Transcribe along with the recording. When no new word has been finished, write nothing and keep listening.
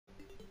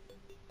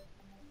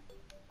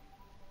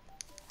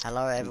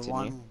Hello Continue.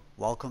 everyone,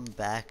 welcome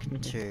back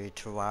to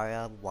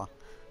Terraria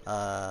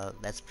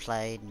Let's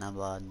Play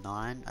number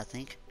 9, I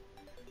think.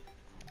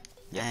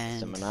 Yep, it's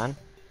And number 9.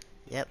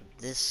 yep,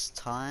 this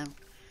time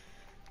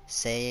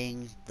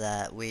saying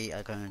that we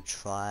are going to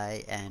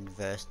try and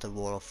verse the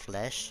Wall of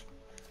Flesh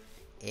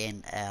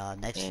in our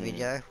next And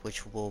video,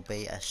 which will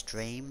be a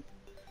stream,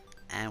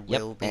 and yep,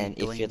 we'll be and if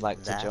you'd doing like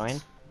to that.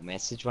 join,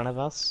 message one of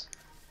us.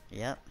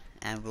 Yep,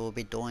 and we'll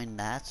be doing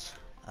that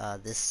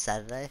this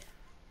Saturday.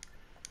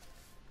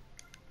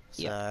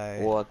 Yep. So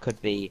Or it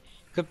could be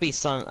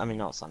I mean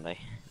not Sunday.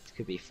 It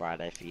could be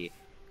Friday for you.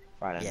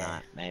 Friday yeah,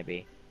 night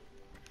maybe.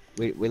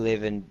 We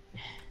live in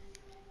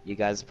you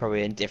guys are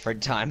probably in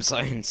different time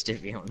zones to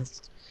be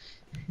honest.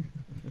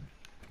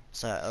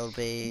 so it'll But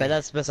be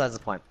that's besides the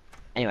point.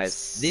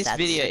 Anyways, this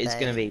video is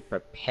gonna Saturday. be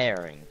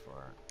preparing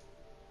for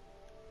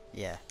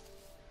Yeah.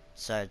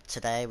 So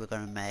today we're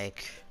going to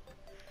make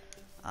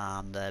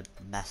the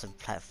massive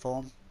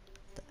platform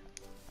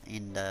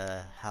in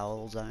the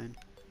Hull zone,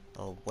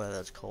 or whatever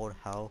it's called,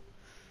 Hull.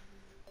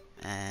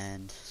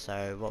 And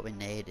so what we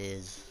need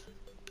is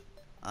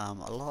a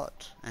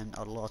lot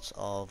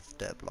of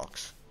dirt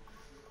blocks.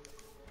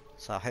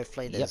 So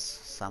hopefully it. Yep. there's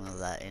some of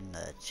that in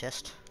the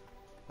chest,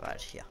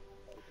 right here.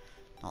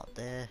 Not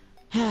there.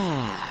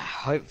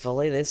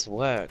 Hopefully this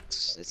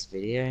works, this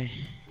video.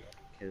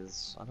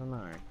 Because, I don't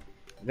know.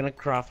 I'm gonna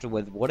craft it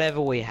with whatever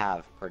we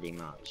have, pretty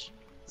much.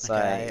 So,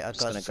 Okay, I'm I just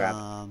got gonna grab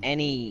some.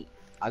 any...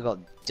 I got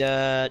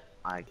dirt,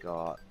 I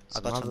got I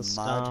some got other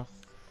some mud. stuff,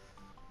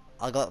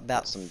 I got got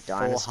about some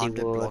dynasty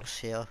 400 wood, blocks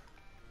here.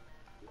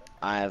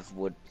 I have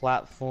wood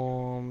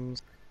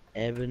platforms,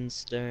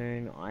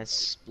 ebonstone,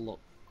 ice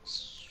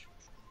blocks...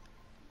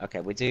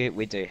 Okay, we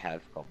do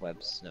have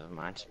cobwebs, never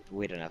mind.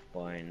 We don't have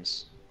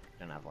bones.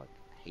 We don't have, like,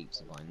 heaps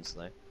of bones,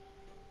 though.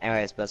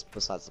 Anyways, that's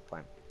besides the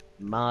point.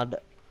 Mud,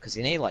 because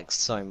you need like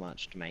so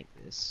much to make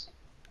this,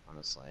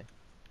 honestly.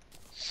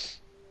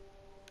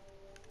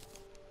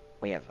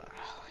 We have a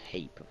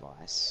heap of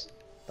ice.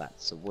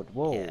 That's a wood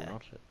wall, Yeah.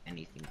 not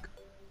anything.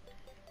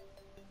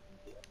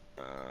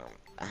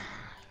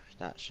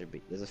 That should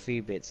be. There's a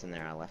few bits in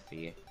there I left for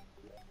you.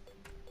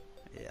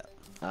 Yeah.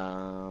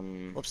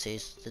 Um.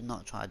 Whoopsies, did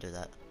not try to do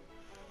that.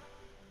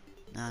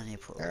 Now I need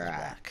to put all this Alright.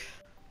 back.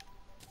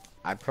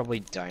 I probably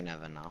don't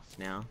have enough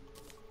now,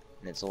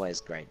 and it's always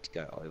great to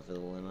go over the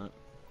limit.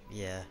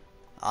 Yeah,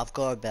 I've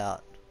got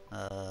about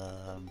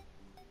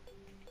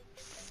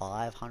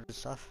 500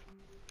 stuff.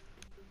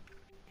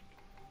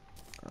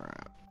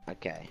 Alright.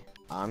 Okay.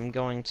 I'm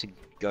going to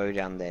go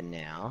down there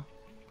now.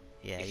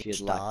 Yeah, If you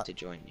you'd like start. to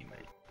join you,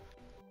 mate.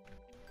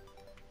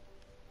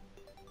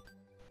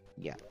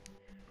 Yeah.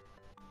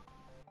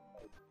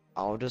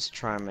 I'll just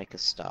try and make a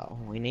star.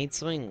 We need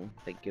something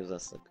that gives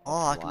us like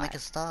Oh, I can make light. a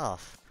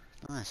staff.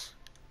 Nice.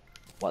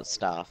 What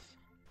staff?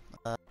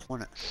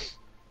 Hornet.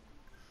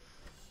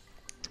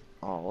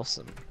 Oh,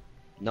 awesome.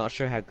 Not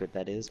sure how good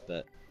that is,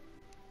 but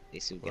at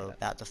least you'll get We're it.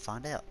 about to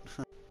find out.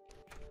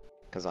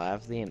 Because I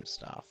have the imp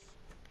staff.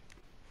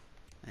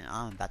 And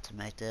I'm about to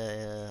make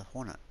the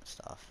Hornet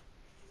staff.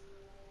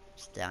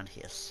 It's down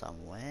here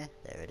somewhere.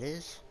 There it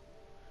is.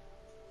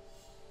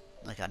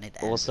 Like I need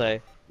anvil. Also,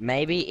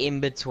 maybe in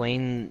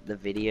between the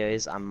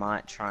videos, I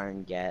might try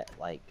and get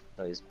like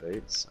those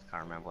boots. I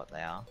can't remember what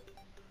they are.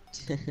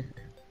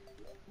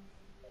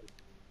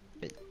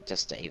 But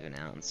just to even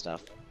out and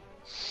stuff.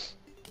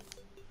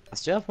 I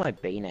still have my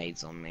bee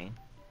nades on me.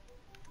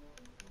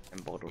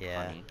 And bottled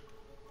honey.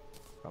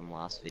 From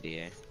last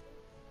video.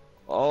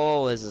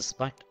 Oh, there's a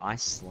spiked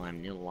ice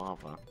slime near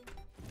lava.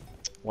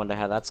 Wonder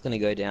how that's gonna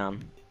go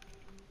down.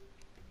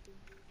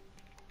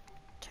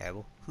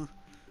 Terrible.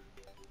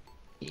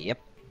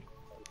 Yep.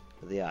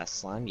 The ice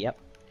slime, yep.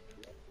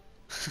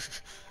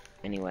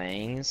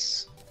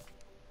 Anyways.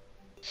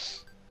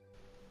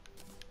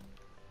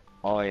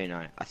 Oh, you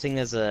know, I think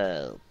there's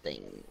a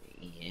thing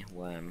here,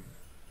 worm.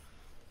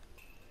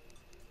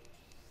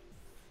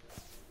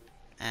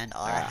 And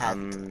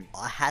Alright,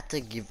 I had to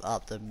give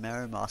up the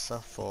Mirror Master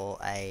for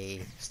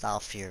a Star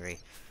Fury.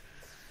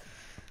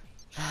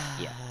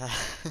 yeah.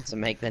 To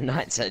make the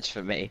night search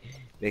for me,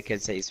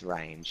 because he's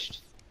ranged.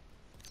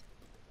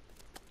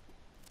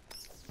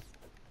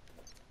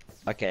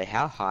 Okay,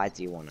 how high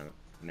do you want to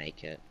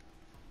make it?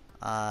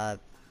 High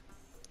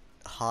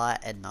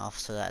enough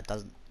so that it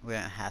doesn't, we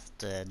don't have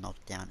to knock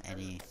down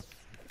any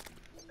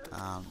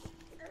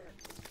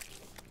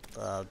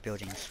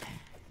buildings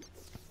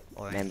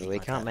or Remember, anything we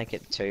like can't that. make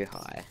it too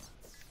high,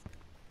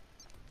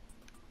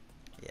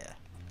 Yeah.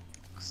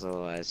 because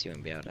otherwise you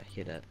won't be able to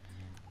hit it.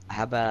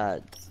 How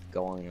about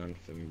going on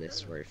from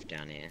this roof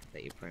down here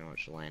that you pretty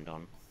much land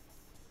on?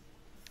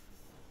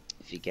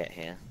 If you get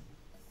here.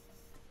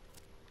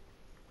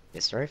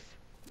 This roof?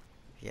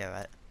 Yeah,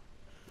 right.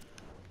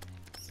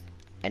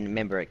 And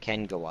remember, it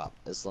can go up,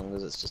 as long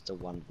as it's just a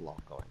one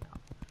block going up.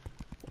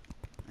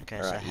 Okay,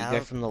 Alright, so you how go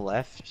from the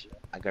left,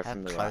 I go how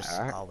from the right, close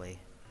alright? are we?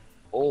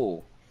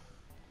 Oh!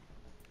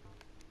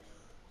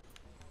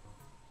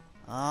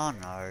 Oh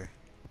no.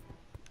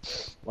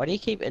 Why do you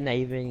keep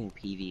enabling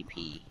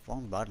PvP?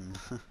 Wrong button.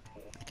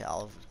 Okay,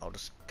 I'll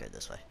just go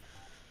this way.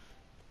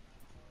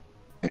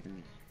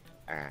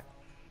 Alright.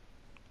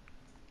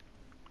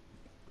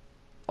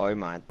 Oh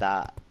my,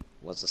 that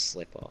was a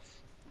slip off.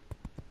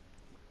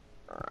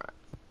 Alright.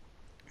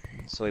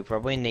 So we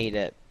probably need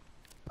it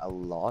a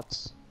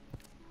lot.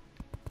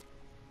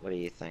 What do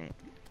you think?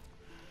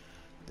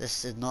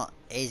 This is not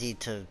easy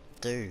to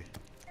do.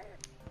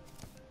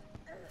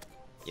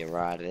 You're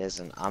right, it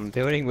isn't. I'm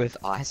building with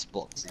ice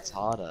blocks, it's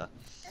harder.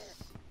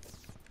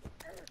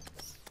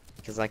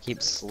 Because I keep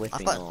I've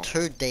slipping got off.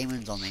 2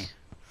 demons on me.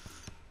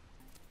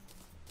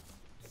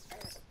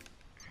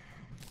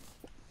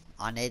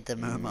 I need the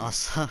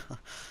Muramasa.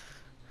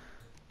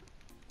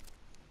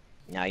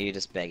 Now you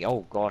just beg.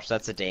 Oh gosh,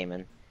 that's a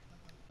demon.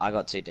 I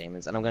got 2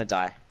 demons and I'm gonna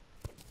die.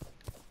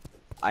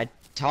 I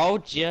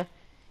told you.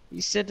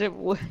 You said it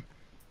would.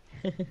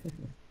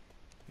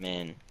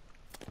 Man.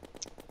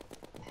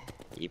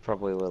 You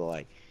probably were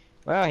like,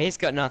 well, he's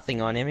got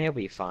nothing on him, he'll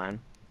be fine.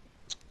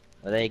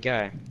 Well, there you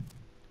go.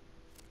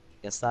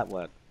 Guess that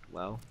worked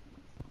well.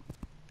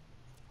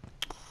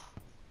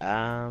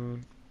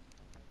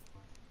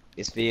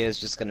 This video is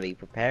just gonna be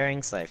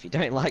preparing, so if you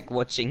don't like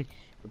watching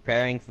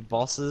preparing for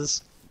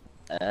bosses,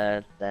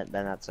 then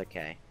that's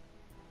okay.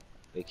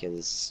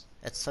 Because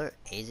It's so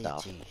easy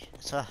Stuff.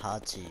 it's so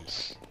hard to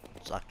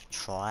like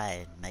try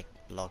and make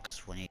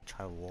blocks when you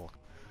try to walk.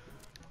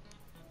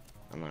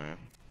 I don't know.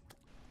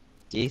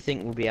 Do you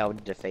think we'll be able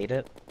to defeat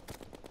it?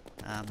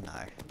 No,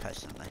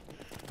 personally.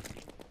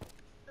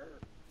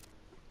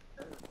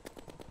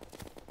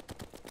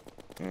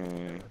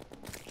 Hmm.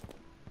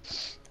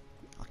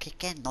 I keep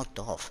getting knocked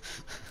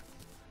off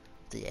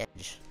the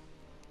edge.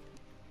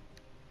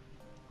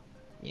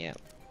 Yeah.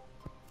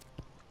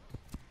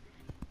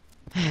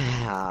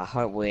 I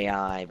hope we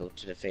are able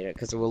to defeat it,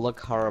 because it will look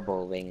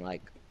horrible being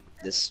like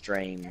this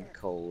stream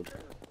called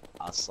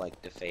us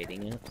like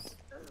defeating it.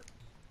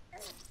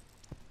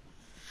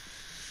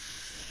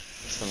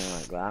 Something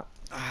like that.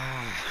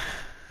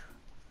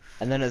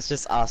 And then it's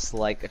just us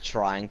like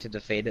trying to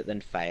defeat it then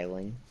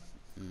failing.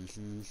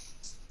 Mm-hmm.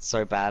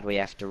 So bad we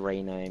have to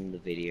rename the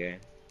video.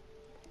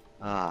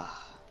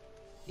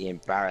 The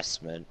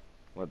embarrassment.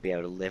 Won't be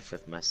able to live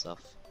with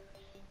myself.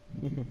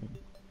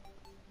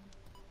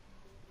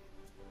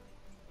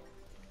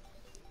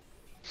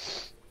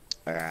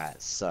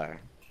 Alright, so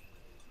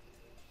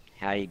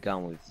how you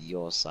going with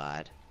your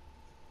side?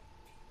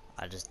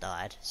 I just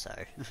died, so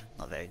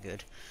not very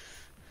good.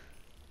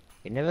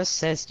 It never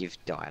says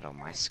you've died on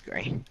my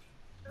screen.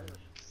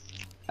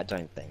 I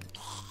don't think.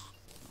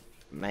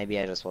 Maybe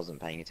I just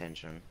wasn't paying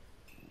attention.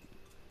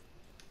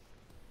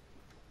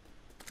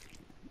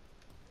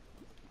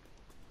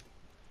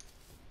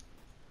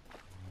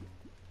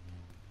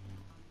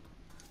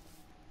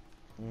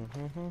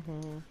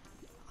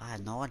 I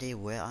had no idea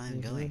where I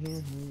am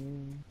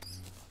going.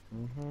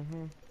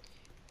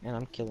 And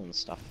I'm killing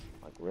stuff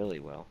like really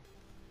well.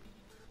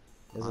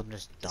 There's I'm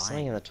just something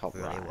dying in the top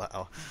really right.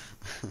 well.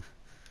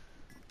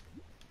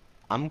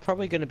 I'm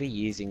probably going to be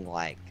using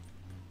like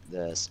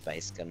the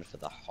space gun for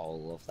the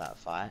whole of that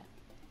fight,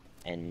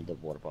 and the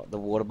water bolt. The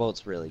water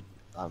bolt's really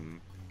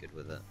good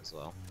with it as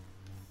well.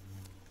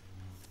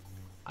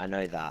 I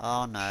know that.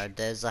 Oh no,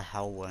 there's a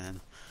hell worm.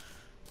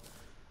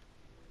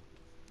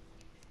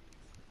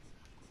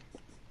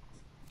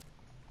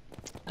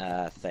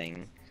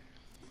 Thing.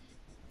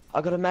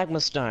 I got a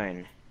magma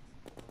stone.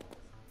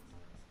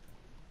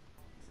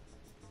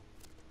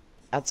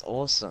 That's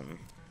awesome.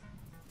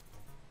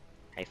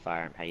 Hey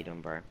Fire Imp, how you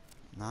doing, bro?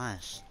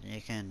 Nice.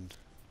 You can.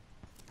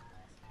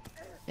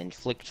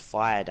 Inflict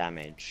fire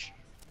damage.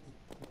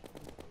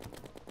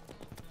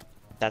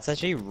 That's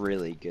actually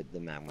really good, the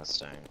magma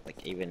stone,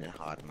 like even in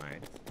hard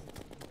mode,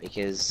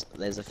 because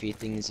there's a few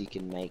things you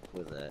can make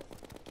with it.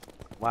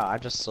 Wow, I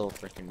just saw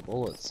freaking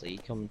bullets. Are you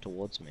coming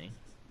towards me?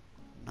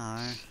 No.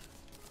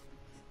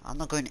 I'm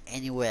not going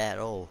anywhere at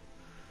all.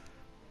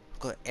 I've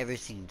got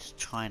everything just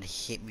trying to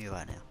hit me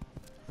right now.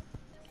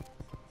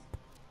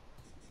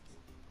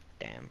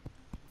 Damn.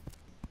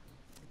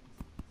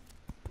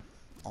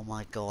 Oh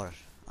my god.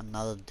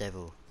 Another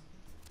devil.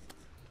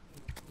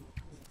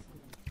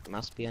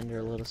 Must be under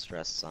a little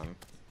stress, son.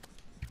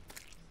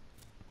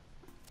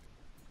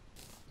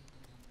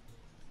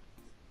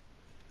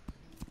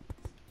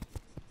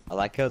 I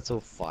like how it's all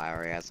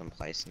fiery as I'm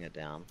placing it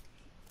down.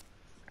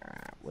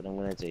 Alright, what I'm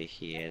gonna do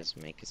here is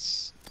make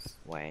us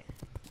wait.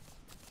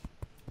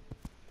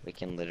 We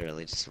can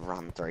literally just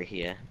run through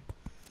here.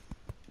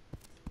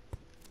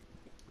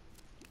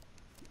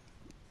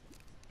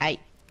 Hey!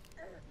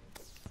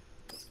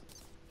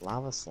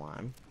 Lava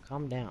slime,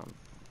 calm down.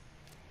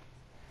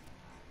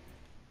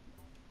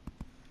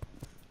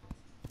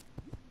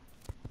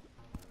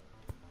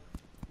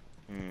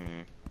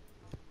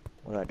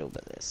 What do I do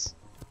about this?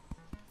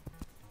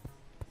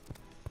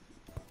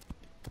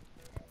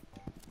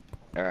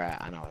 Alright,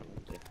 I know what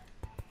I'm gonna do.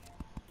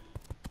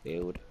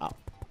 Build up.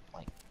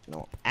 Like,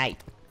 no. Hey!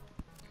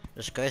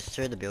 Just go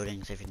through the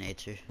buildings if you need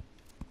to.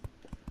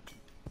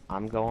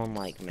 I'm going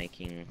like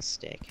making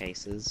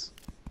staircases.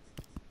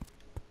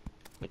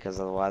 because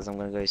otherwise I'm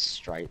gonna go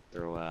straight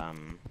through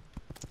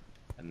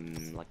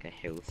like a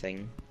hill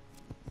thing,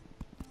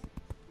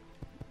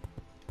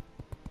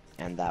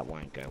 and that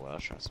won't go well,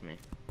 trust me.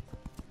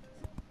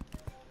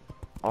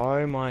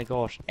 Oh my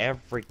gosh,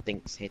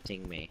 everything's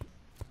hitting me.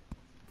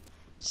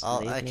 Just Oh,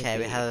 leave me okay,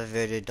 we be. have a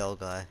voodoo doll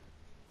guy.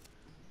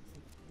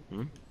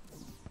 Hmm?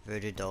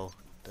 Voodoo doll.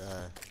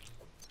 Oh,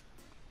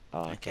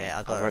 Okay, okay. I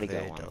I've got a already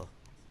got voodoo one. doll.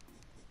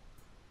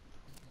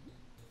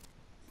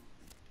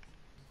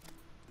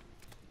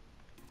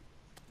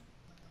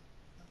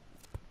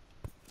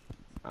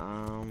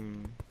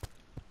 Um,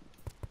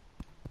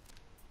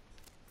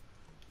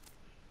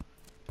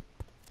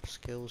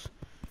 Skills.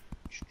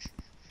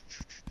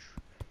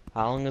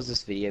 how long has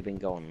this video been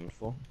going on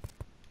for?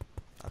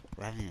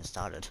 We haven't even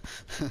started.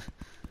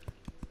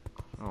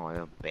 Oh,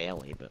 yeah,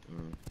 barely, but.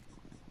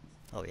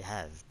 Oh, we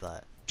have,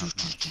 but not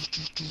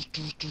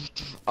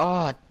much.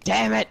 Oh,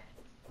 damn it!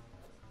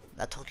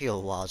 That took you a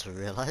while to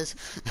realize.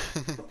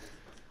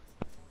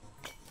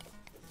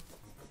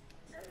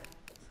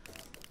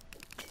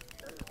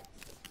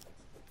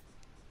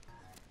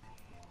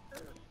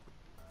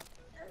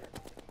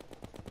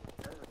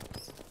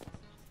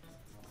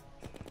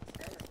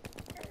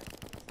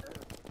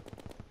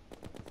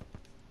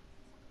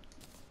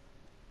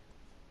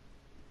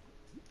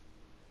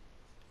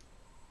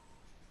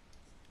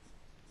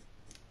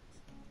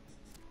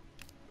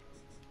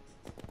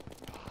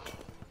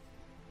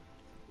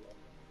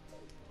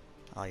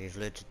 Oh, you've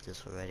looted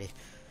this already.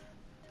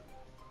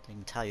 I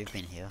can tell you've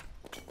been here.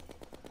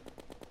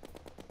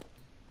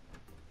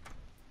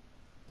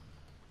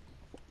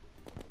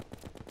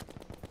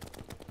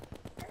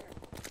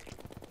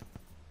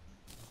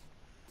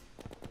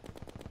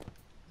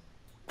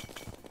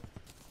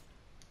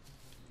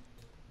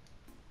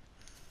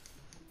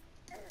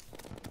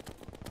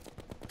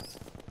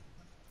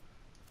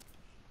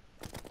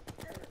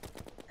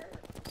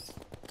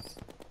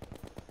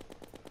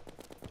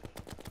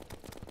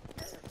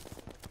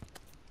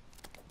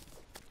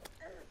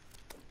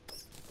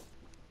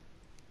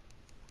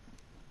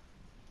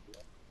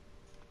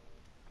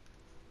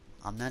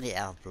 I'm nearly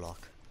out of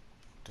block.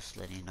 Just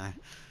letting you know.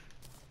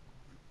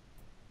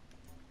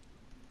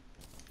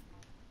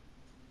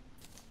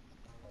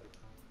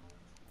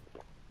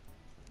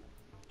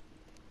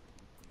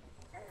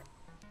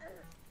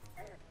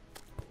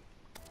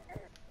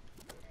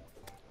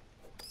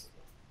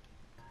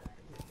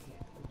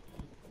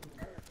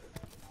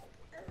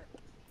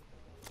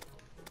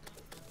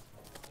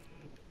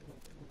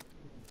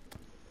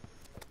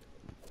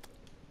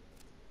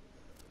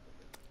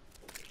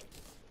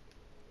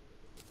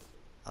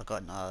 I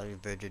got another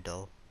voodoo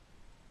doll.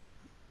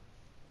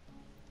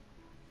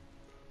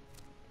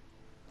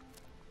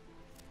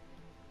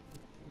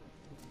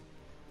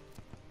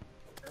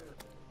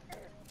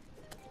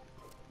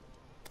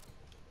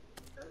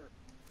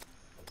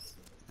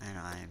 And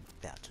I'm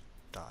about to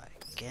die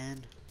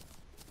again.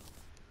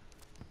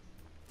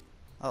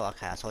 Oh,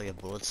 okay, I saw your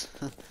bullets.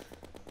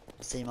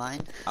 See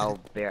mine? I'll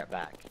be right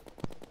back.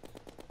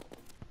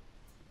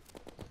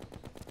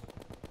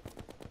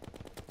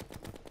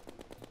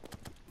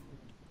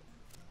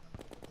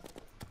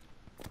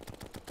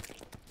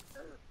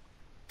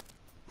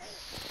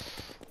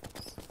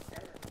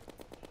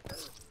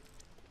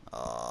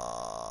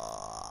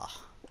 Oh.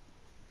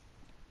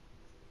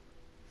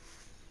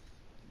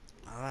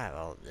 Alright,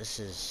 well, this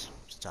is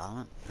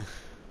silent.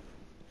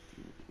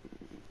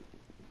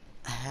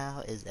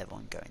 How is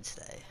everyone going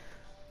today?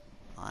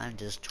 I'm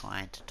just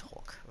trying to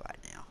talk right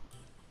now.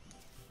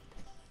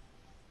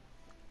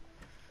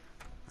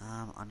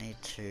 I need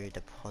to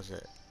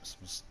deposit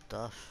some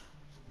stuff.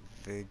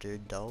 Voodoo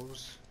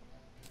dolls.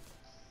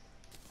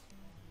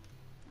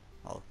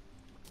 Oh,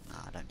 no,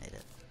 I don't need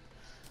it.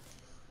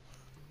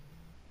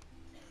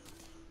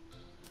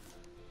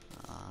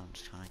 I'm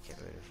just trying to get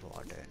rid of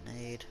what I don't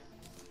need.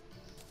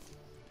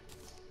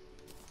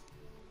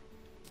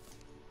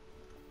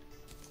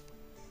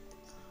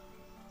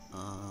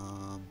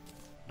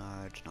 No,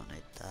 I do not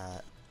need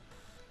that.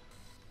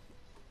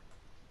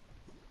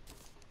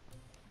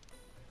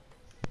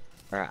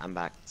 Alright, I'm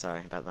back. Sorry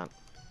about that,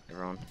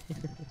 everyone.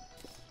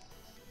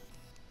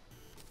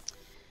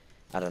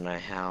 I don't know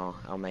how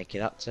I'll make it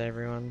up to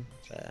everyone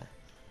for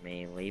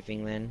me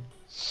leaving then.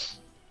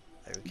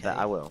 Okay. But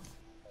I will.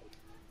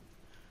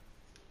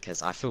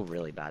 Because I feel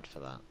really bad for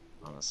that,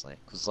 honestly.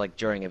 Because, like,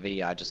 during a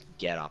video, I just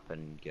get up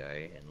and go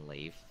and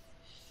leave.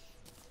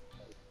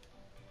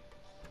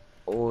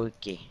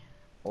 Okay.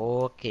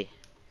 Okay.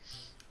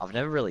 I've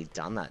never really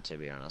done that, to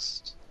be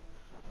honest.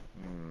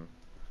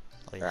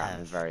 Oh, you Alright, I'm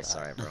have, very but...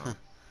 sorry, everyone.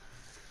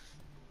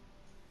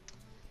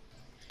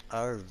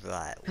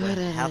 Alright,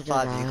 how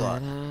far have you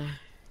got?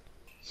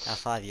 How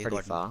far have you Pretty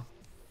gotten? far.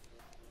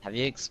 Have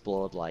you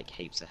explored, like,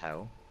 heaps of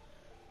hell?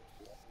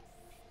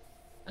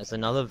 There's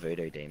another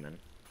voodoo demon.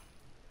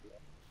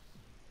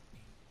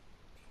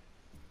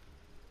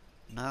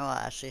 No,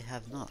 I actually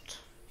have not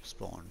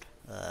spawned,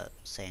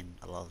 seen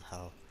a lot of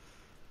hell.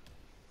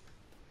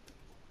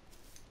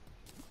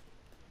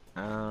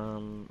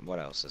 What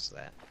else is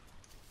there?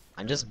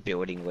 I'm just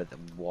building with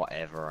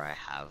whatever I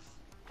have.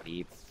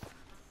 Beep.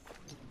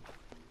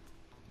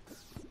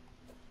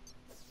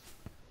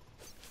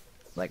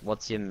 Like,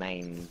 what's your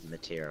main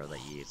material that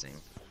you're using?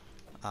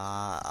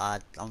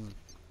 I'm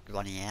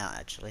running out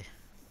actually.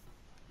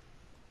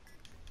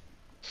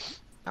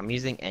 I'm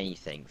using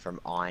anything from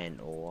iron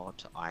ore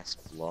to ice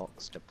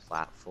blocks to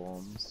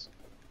platforms.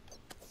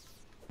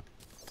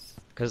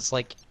 Because,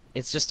 like,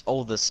 it's just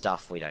all the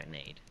stuff we don't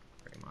need,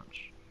 pretty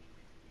much.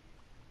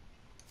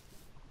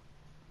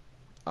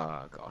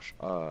 Oh gosh,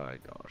 oh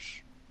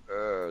gosh,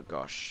 oh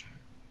gosh.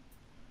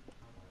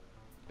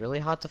 Really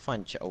hard to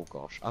find oh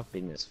gosh, I've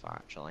been this far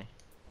actually.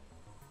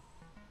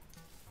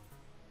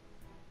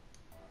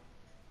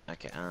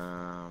 Okay,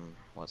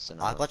 what's I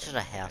another got to thing the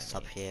we don't house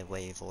up need? here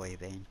where you've already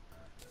been.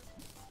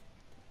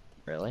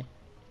 Really?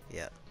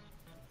 Yeah.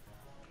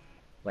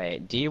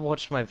 Wait, do you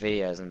watch my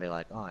videos and be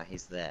like, oh,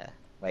 he's there?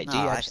 Wait, No, do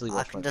you actually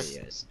watch my can just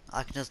videos?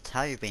 I can just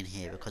tell you've been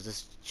here because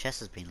this chest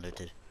has been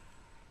looted.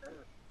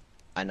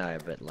 I know,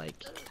 but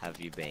like, have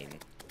you been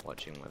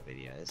watching my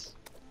videos?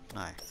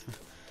 No.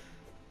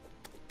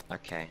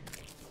 Okay.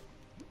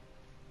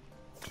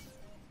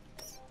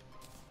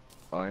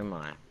 Oh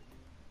my.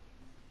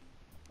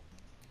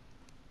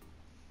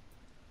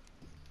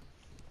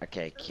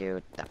 Okay,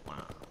 cute that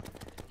one.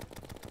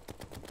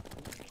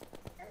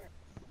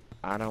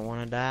 I don't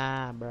wanna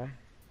die, bruh.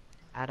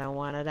 I don't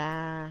wanna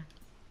die.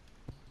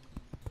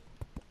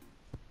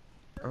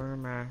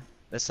 Irma.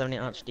 There's so many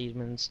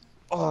archdemons.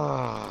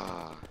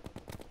 Oh.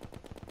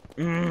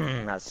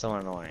 That's so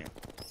annoying.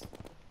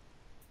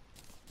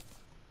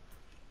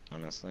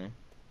 Honestly.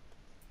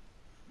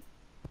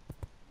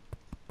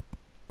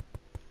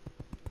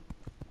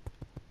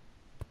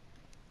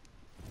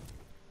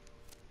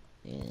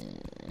 Yeah.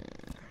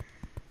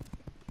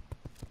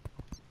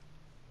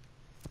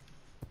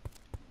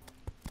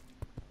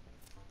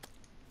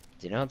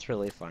 Do you know what's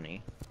really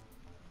funny?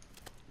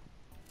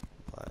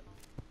 What?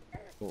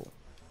 Cool.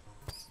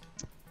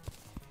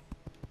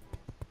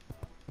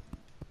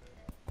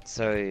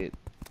 So,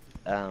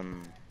 Oh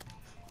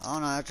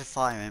no, I have to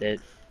fire him. it.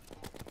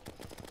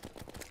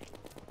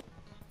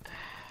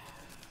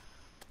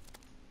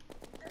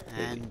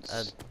 And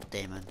a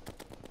demon.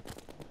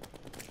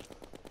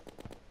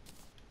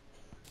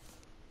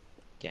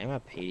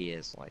 Gamerpedia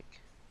is like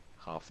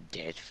half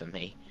dead for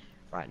me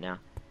right now.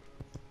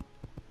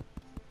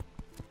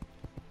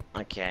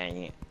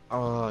 Okay.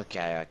 Oh,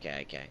 okay.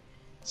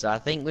 So I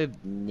think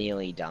we've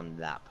nearly done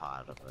that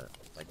part of it,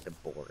 like the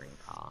boring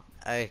part.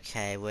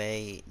 Okay,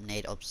 we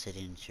need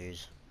obsidian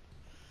shoes.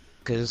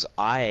 Because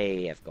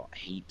I have got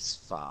heaps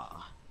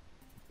far,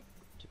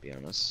 to be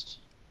honest.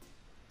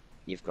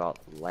 You've got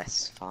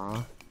less far,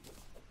 I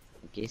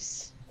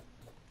guess.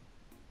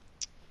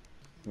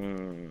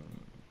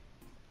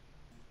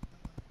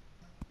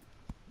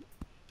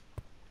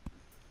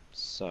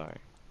 So,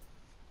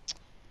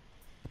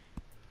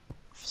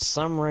 for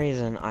some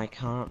reason I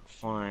can't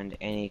find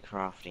any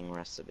crafting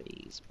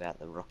recipes about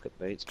the rocket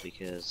boots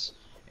because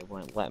it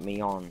won't let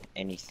me on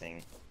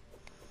anything.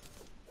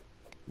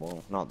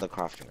 Well, not the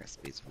crafting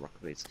recipes,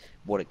 rocket boots,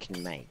 what it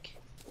can make.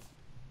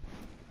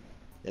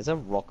 There's a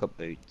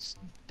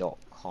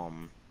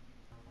rocketboots.com.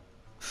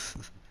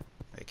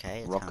 Okay,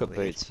 it's Rocket kinda weird.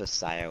 boots for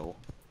sale.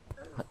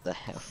 What the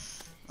hell?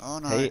 Oh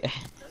no.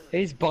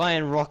 Who's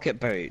buying rocket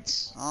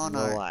boots Oh in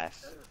no. real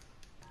life?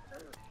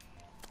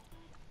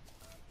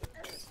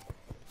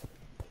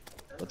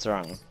 What's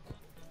wrong?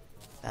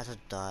 About to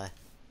die.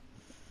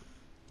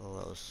 Oh,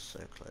 that was so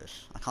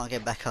close. I can't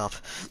get back up.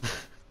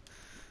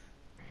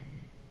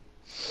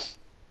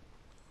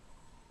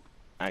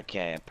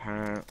 Okay,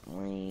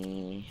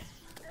 apparently...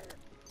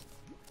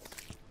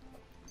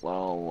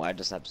 Whoa, I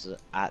just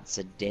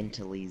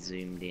accidentally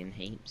zoomed in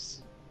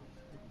heaps.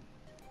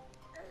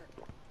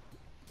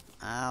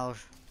 Ow.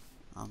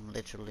 I'm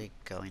literally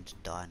going to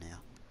die now.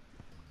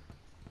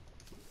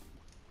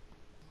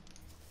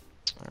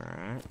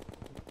 Alright.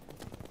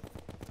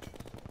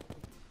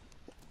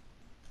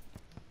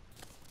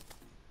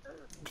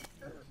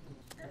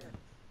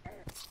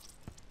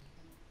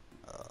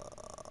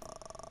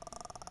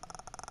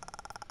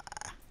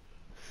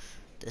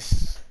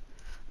 This...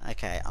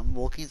 Okay, I'm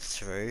walking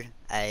through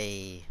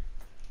a...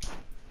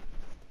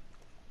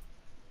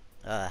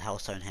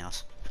 Hellstone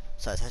house.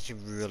 So it's actually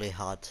really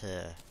hard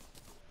to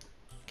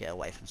get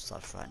away from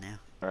stuff right now.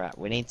 Alright,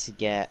 we need to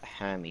get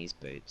Hermes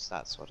boots,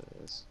 that's what it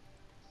is.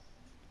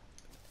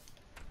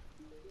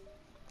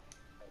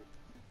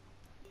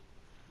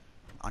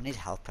 I need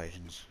health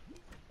potions.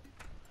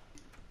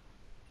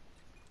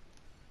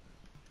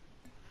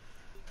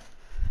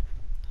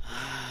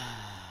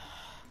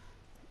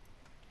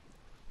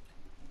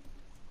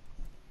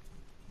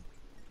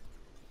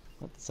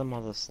 What's some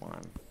other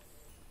slime?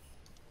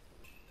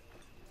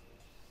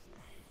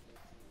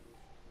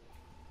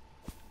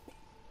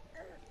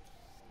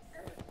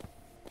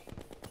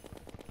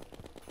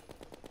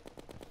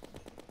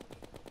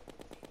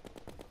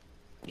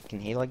 You can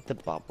hear like the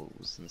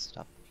bubbles and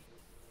stuff.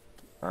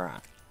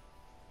 Alright.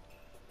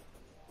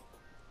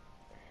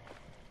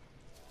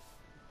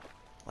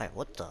 Wait,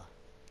 what the?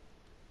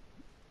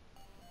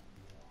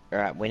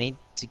 Alright, we need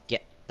to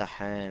get the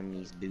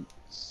Hermes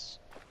boots.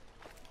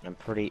 And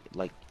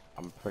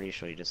I'm pretty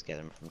sure you just get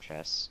them from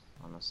chests,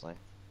 honestly.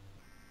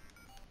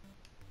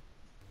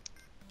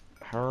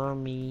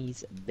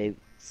 Hermes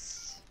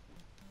boots.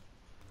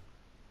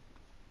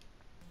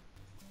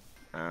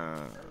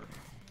 I'm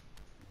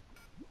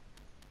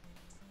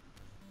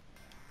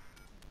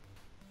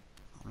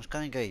just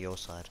gonna go your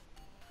side.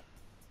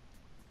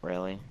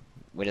 Really?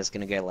 We're just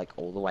gonna go like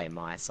all the way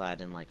my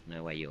side and like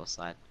no way your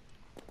side.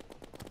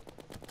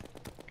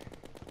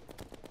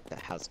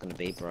 That's how it's gonna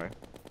be, bro.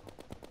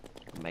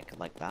 We'll make it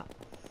like that.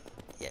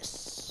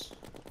 Yes.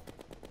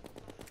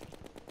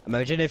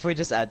 Imagine if we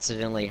just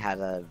accidentally had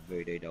a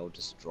voodoo doll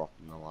just drop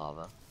in the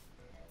lava.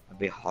 That'd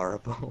be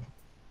horrible.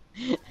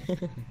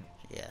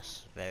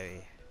 Yes,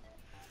 very.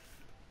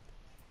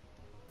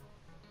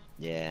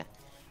 Yeah,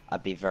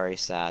 I'd be very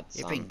sad,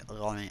 You've son. been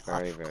going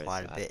Very, up very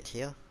quite a sad. bit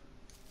here.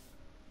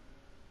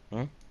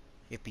 Hmm?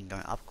 You've been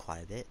going up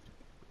quite a bit.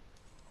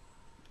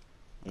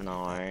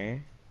 No.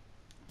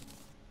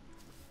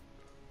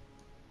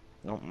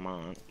 Not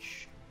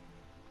much.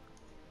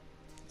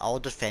 I'll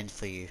defend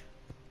for you.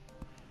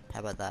 How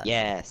about that?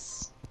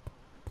 Yes.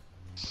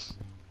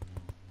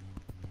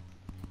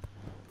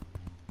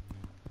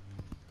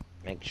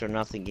 Make sure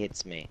nothing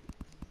hits me.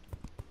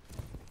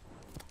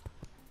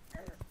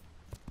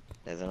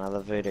 There's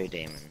another voodoo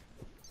demon.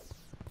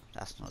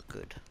 That's not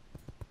good.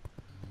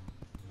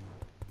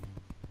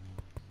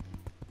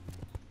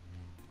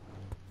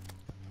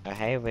 Oh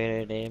hey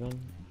voodoo demon.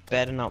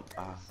 Better not.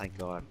 Oh thank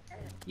God.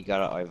 You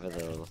got it over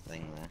the little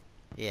thing there.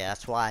 Yeah,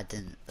 that's why I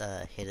didn't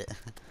hit it.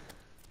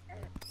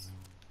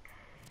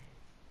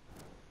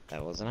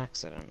 That was an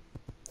accident.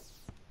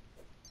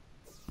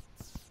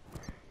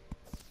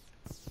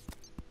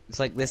 It's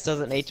like this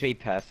doesn't need to be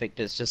perfect.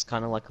 It's just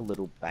kind of like a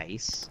little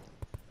base,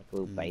 like a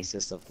little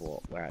basis of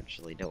what we're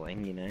actually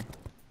doing, you know.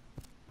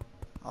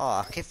 Oh,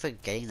 I keep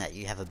forgetting that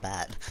you have a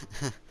bat.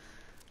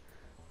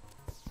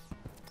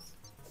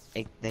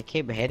 They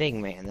keep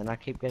hitting me, and then I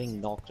keep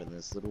getting knocked, and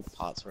there's little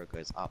parts where it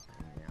goes up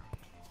and down.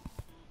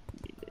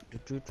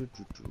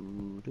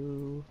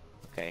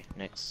 Okay,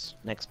 next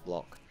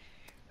block.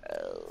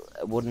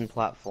 Wooden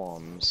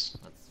platforms.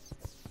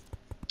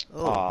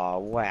 Oh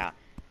wow.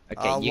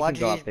 Okay, you why can do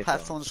go you up use if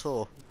platforms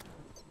for?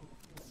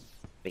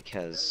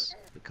 because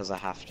I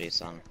have to,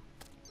 son.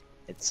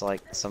 It's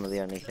like some of the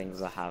only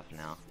things I have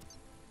now.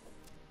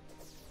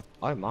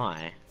 Oh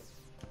my.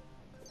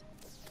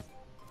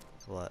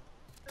 What?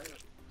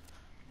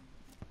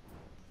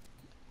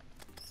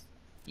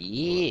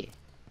 Yeah.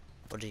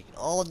 What do you?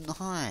 Oh,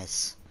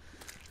 nice.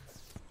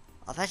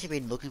 I've actually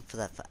been looking for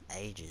that for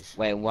ages.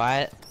 Wait,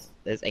 what?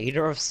 There's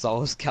Eater of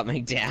Souls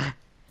coming down.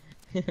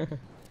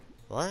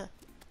 What?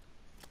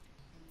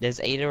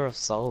 There's Eater of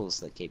Souls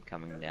that keep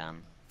coming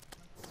down.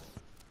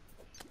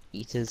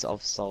 Eaters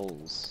of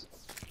Souls.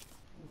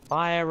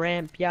 Fire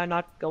ramp, you're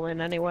not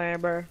going anywhere,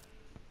 bro.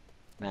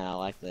 Man, I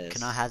like this.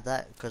 Can I have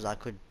that? Because I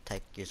could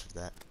take use of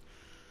that.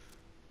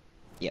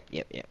 Yep.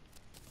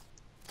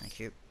 Thank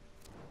you.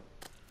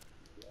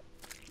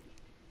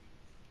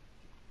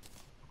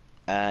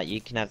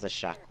 You can have the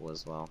shackle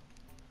as well.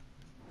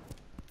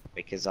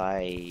 Because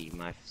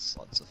my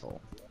slots are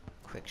full.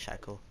 Quick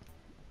shackle.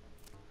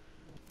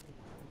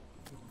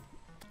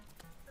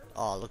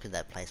 Oh, look at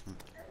that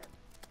placement.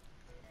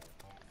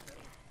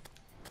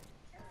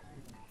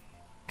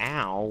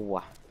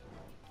 Ow.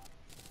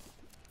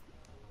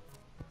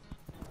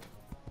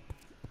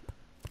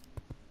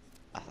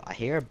 I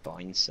hear a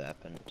bone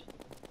serpent.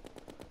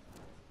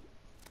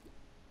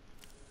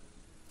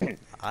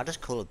 I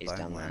just call it He's down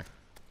bone there. worm.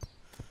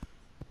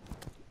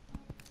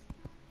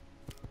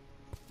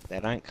 They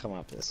don't come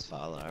up this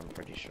far though, I'm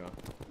pretty sure.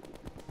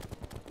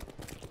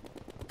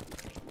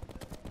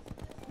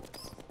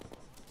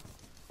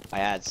 I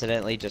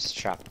accidentally just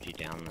trapped you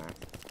down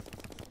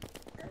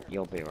there.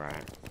 You'll be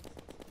right.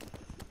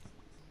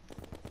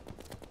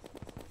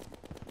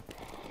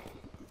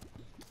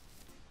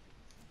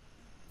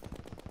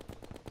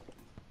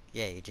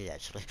 Yeah, you did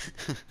actually.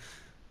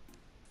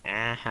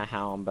 Ah,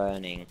 how I'm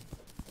burning.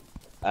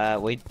 I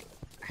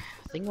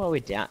think while we're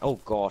down. Oh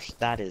gosh,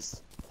 that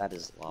is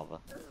lava.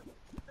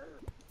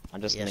 I'm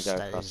just Yes, gonna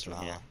go that across is from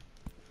lava.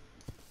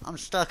 I'm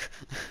stuck.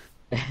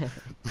 here.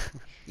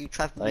 You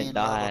trapped me Don't in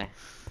die. lava.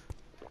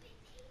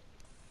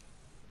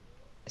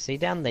 See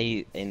down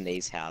in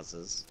these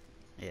houses.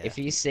 Yeah. If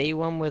you see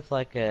one with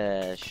like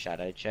a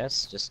shadow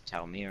chest, just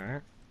tell me,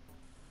 alright?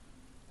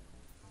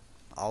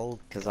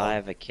 Because I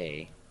have a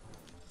key.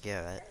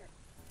 Yeah, right.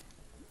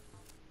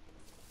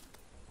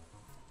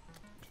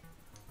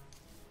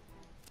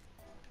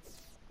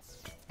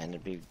 And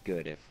it'd be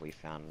good if we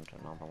found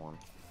another one.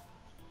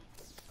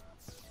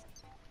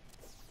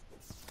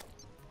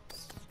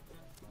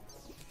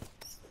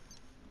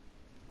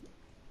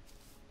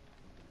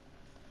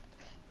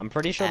 I'm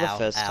pretty sure the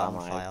first time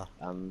I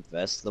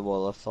versed the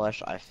Wall of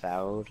Flesh, I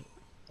failed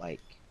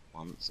like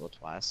once or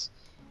twice,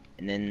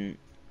 and then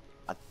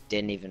I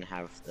didn't even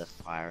have the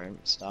fire and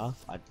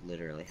stuff. I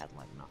literally had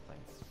like nothing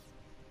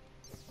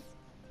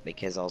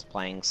because I was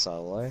playing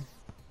solo,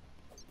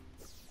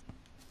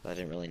 I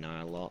didn't really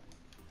know a lot.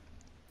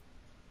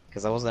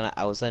 Because I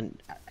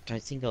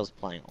don't think I was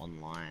playing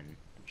online,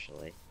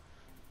 actually.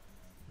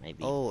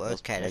 Maybe. Oh,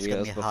 okay, that's Maybe it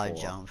gonna be was a hard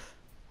before. jump.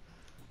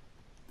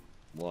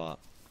 What?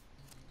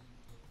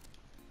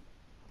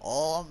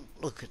 Oh,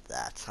 look at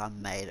that, I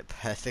made it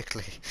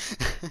perfectly.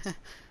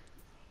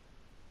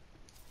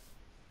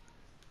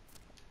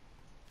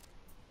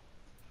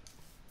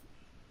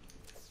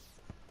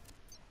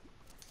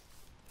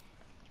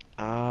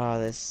 Ah,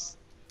 this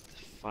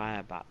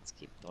fire bats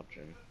keep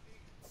dodging.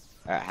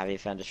 Alright, have you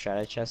found a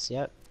shadow chest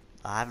yet?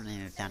 I haven't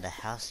even found a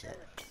house yet.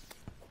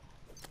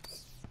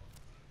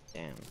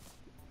 Damn.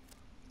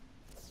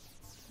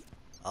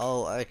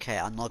 Oh, okay,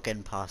 I'm not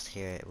getting past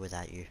here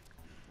without you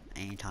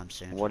anytime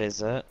soon. What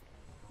is it?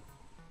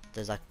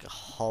 There's like a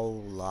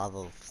whole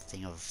lava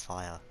thing of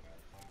fire.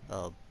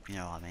 Oh, you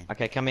know what I mean.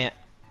 Okay, come here.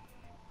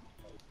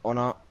 Or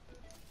not.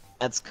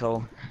 That's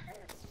cool.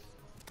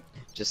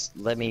 Just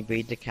let me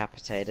be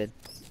decapitated.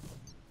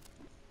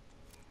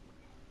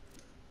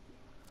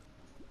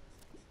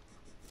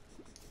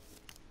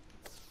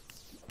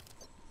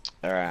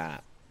 Alright.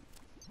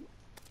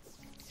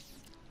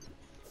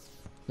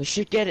 We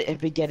should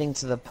be getting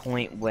to the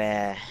point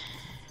where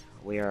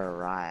we are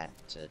right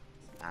to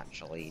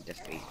actually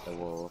defeat the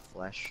Wall of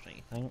Flesh, don't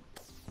you think?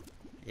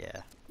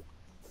 Yeah.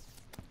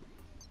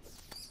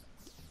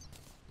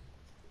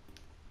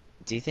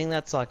 Do you think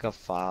that's like a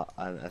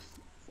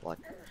like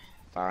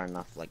far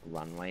enough like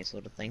runway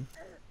sort of thing?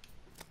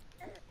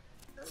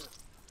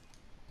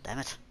 Damn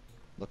it.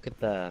 Look at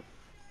the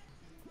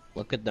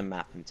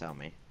map and tell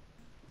me.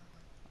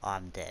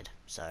 I'm dead,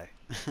 so.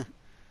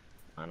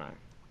 I know.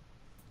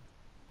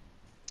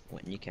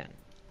 When you can.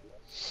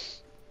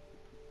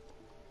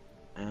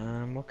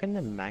 What can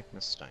the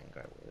magma stone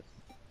go with?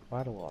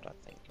 Quite a lot, I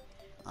think.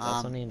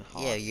 That's only in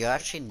Yeah, half. you're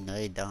actually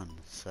nearly done,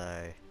 so.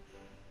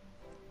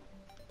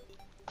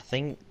 I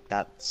think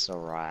that's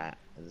alright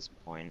at this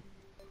point.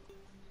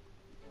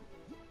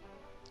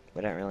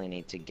 We don't really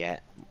need to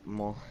get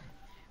more.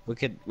 We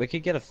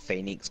could get a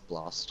Phoenix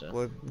Blaster.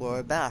 We're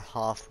about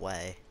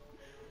halfway.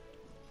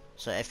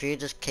 So if you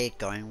just keep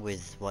going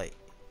with what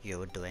you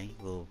were doing,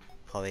 we'll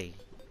probably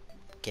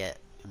get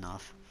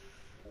enough.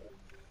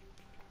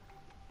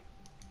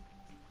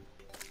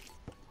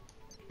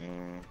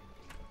 Mm.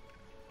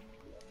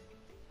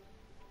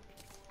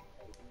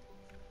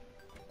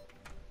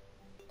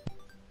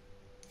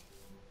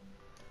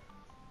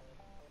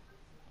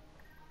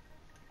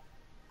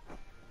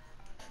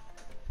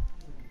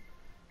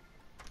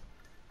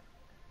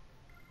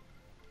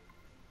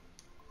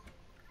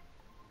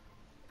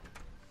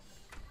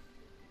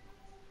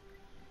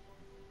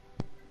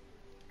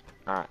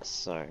 Alright,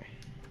 so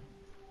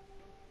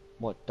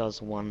what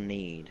does one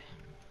need?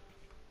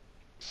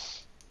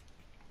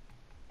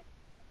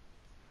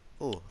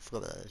 Oh, I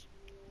forgot about those.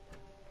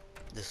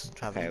 This Okay,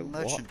 traveling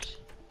merchant.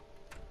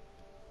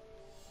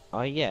 what?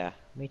 Oh yeah,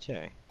 me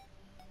too.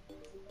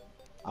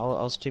 I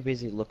was too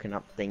busy looking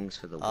up things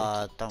for the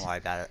wiki. Don't worry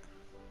about it.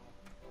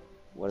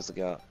 What does it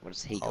got? What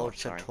does he got?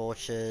 Ultra Sorry.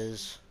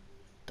 torches,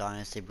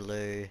 Dynasty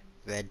Blue,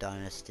 Red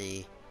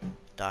Dynasty,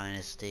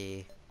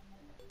 Dynasty,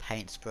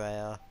 Paint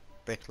Sprayer,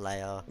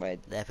 Bricklayer, Wait,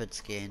 Leopard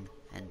Skin,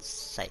 and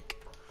Sake.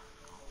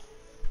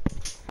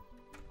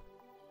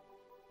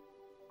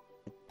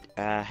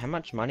 how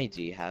much money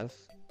do you have?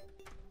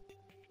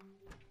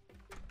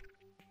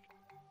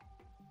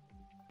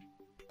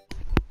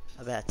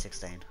 About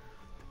 16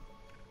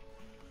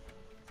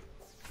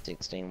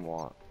 16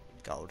 what?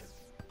 gold.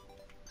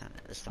 And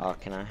it's Oh,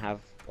 can I have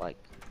like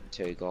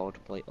 2 gold,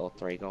 please, or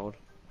 3 gold,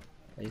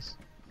 please?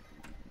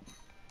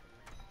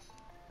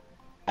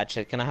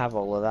 Actually, can I have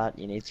all of that?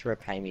 You need to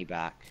repay me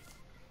back.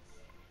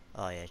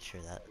 Oh yeah,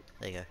 true that.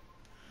 There you go.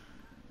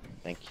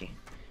 Thank you.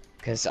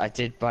 Because I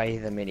did buy you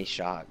the mini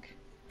shark.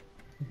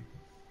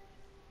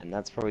 And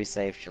that's probably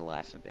saved your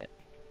life a bit.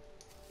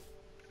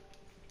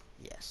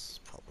 Yes,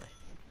 probably.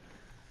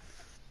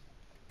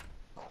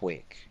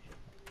 Quick.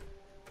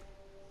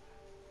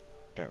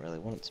 Don't really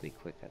want it to be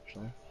quick,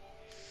 actually.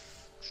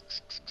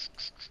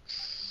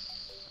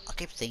 I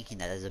keep thinking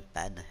that there's a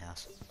bat in the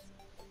house.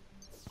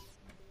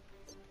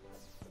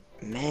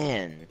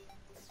 Man,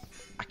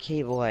 I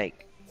keep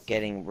like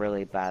getting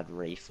really bad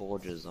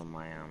reforges on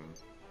my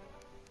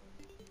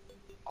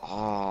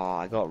Oh,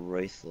 I got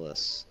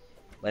ruthless.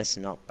 Less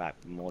knockback,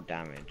 more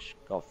damage.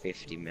 Got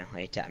 50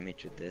 melee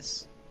damage with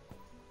this.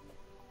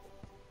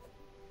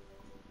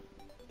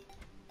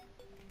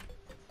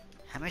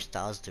 How many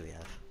stars do we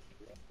have?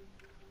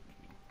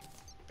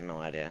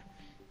 No idea.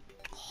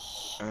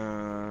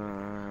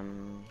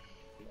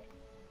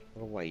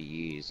 What do I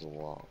use a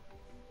lot?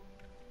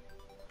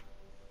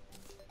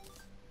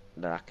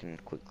 That I can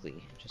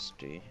quickly just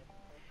do.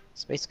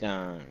 Space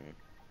gun.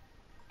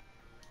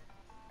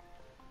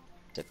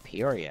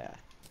 Superior.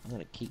 I'm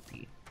gonna keep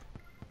you.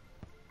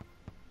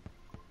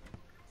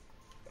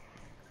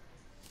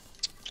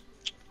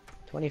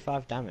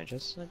 $25 damage.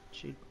 That's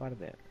actually quite a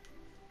bit.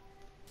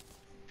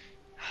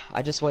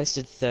 I just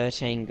wasted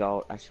 13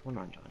 gold. Actually, what am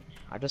I doing?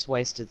 I just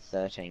wasted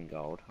 13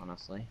 gold,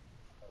 honestly.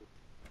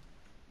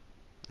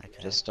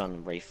 Okay. just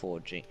on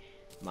reforging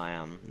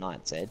my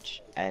Knight's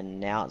Edge, and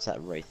now it's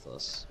at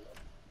Ruthless,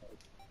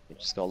 which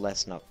has got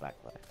less knockback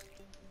though,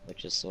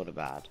 which is sort of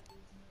bad.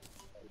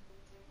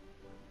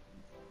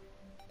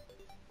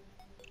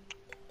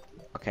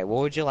 Okay,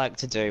 what would you like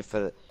to do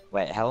for?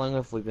 Wait, how long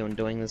have we been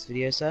doing this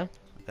video, sir?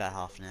 About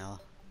half an hour.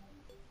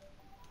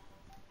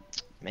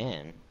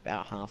 Man,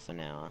 about half an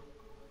hour.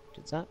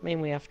 Does that mean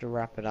we have to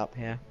wrap it up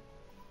here?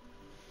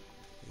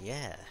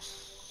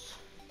 Yes.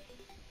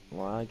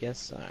 Well, I guess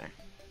so.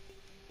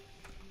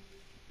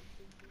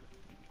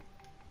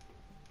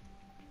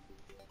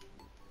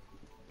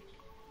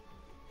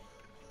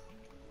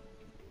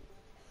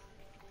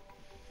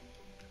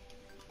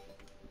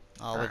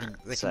 Oh,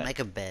 we so- can make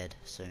a bed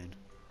soon.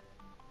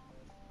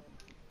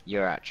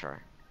 Your outro.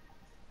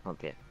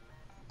 Okay.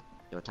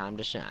 Your time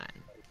to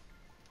shine.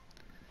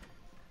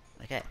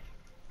 Okay.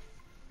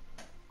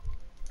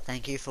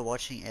 Thank you for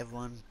watching,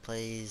 everyone.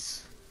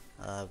 Please,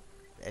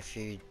 if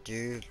you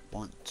do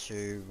want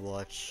to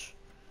watch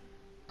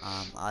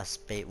us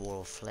beat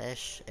Wall of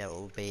Flesh, it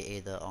will be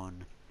either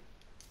on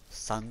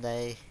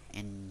Sunday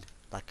in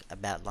like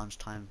about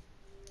lunchtime,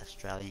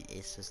 Australian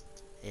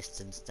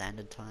Eastern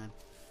Standard Time,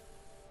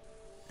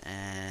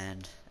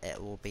 and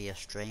it will be a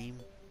stream.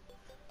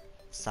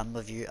 Some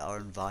of you are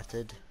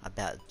invited,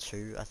 about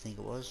 2 I think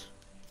it was,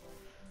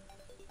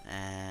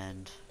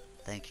 and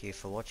thank you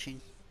for watching.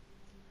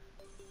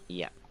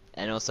 Yeah.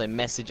 And also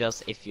message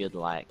us if you'd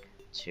like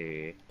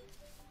to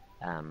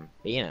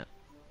be in it.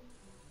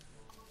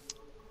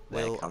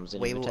 There comes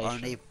an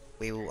invitation.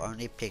 We will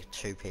only pick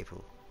 2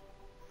 people.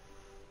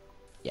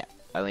 Yeah,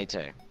 only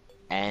 2.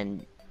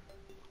 And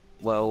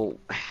well,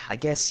 I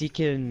guess you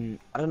can,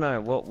 I don't know,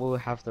 what will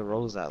have the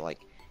roles at, like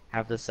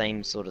have the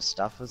same sort of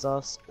stuff as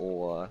us,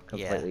 or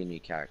completely new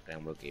character,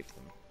 and we'll give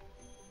them.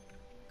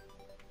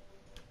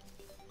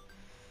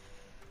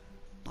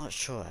 Not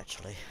sure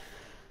actually.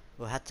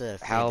 We'll have to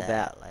How figure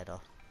that about out later.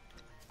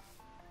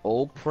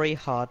 all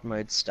pre-hard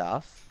mode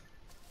stuff,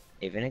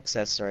 even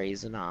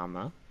accessories and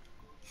armor,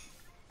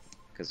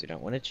 because we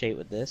don't want to cheat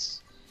with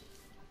this.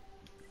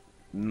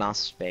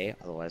 Must be,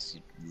 otherwise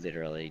you're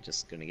literally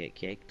just gonna get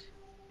kicked.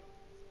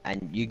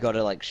 And you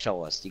gotta like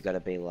show us. You gotta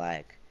be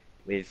like,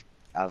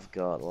 I've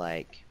got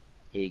like,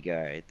 here you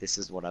go. This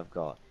is what I've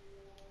got.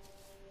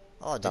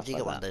 Oh, did Stuff you like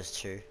get one of that. those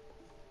too?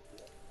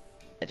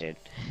 I did.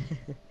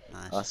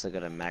 Nice. I also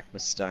got a magma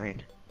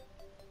stone.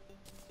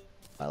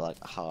 I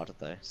like hard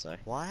though, so.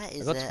 Why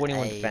is got there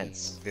 21 a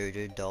defense.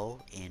 voodoo doll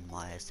in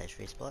my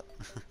stationary spot?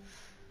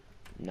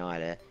 No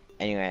idea.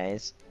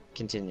 Anyways,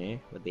 continue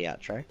with the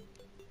outro.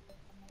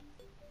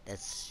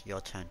 It's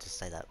your turn to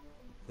say that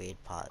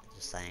weird part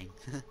you're saying.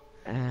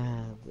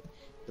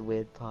 The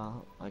weird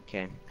part.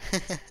 Okay.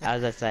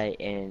 As I say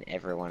in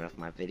every one of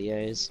my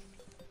videos,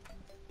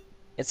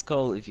 it's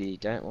cool if you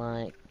don't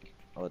like,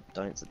 or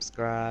don't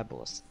subscribe,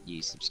 or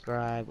you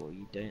subscribe, or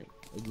you don't,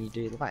 and you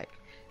do like,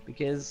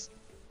 because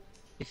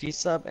if you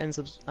sub and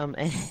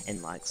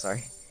and like,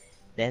 sorry,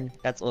 then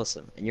that's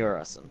awesome, and you're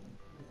awesome.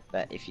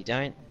 But if you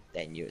don't,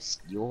 then you're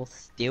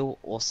still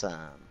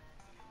awesome.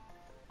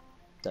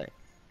 So,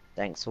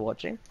 thanks for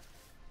watching.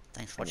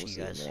 Thanks for And watching,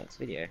 we'll you see you guys. in the next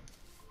video.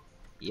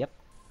 Yep.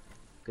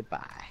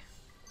 Goodbye.